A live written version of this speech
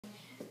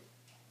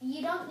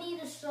you don't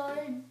need a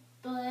sword,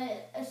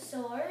 but a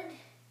sword.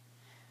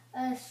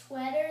 A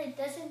sweater, it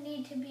doesn't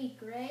need to be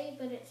gray,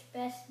 but it's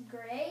best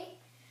gray.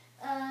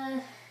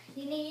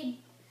 You need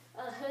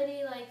a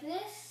hoodie like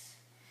this.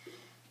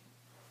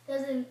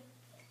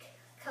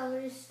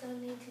 Colors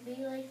don't need to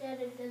be like that,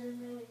 it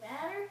doesn't really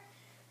matter.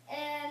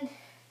 And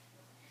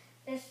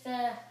just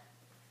a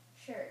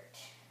shirt.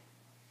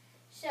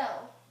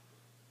 So,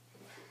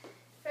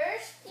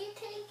 first you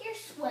take your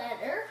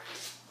sweater.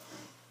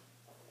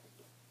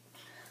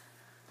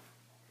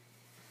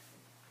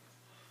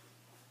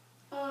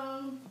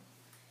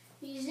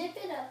 You zip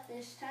it up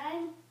this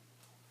time.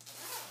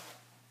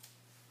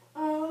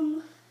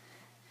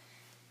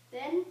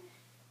 Then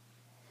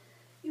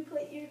you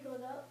put your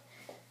hood up.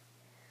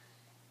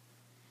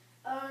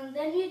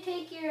 Then you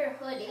take your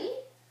hoodie.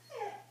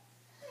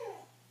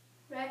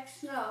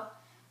 Rex, no.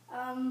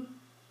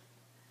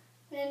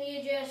 Then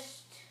you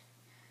just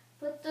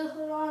put the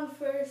hood on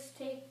first,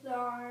 take the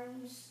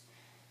arms,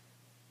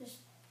 just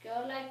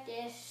go like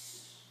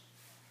this.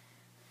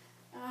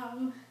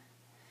 And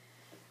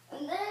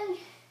then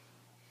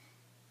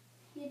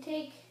you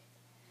take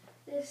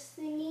this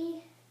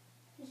thingy,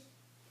 just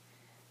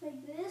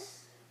like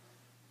this.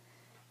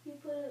 You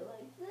put it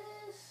like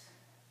this.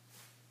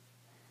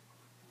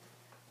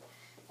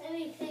 Then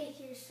you take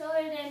your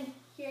sword and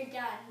you're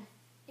done.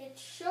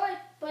 It's short,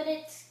 but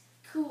it's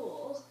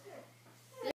cool.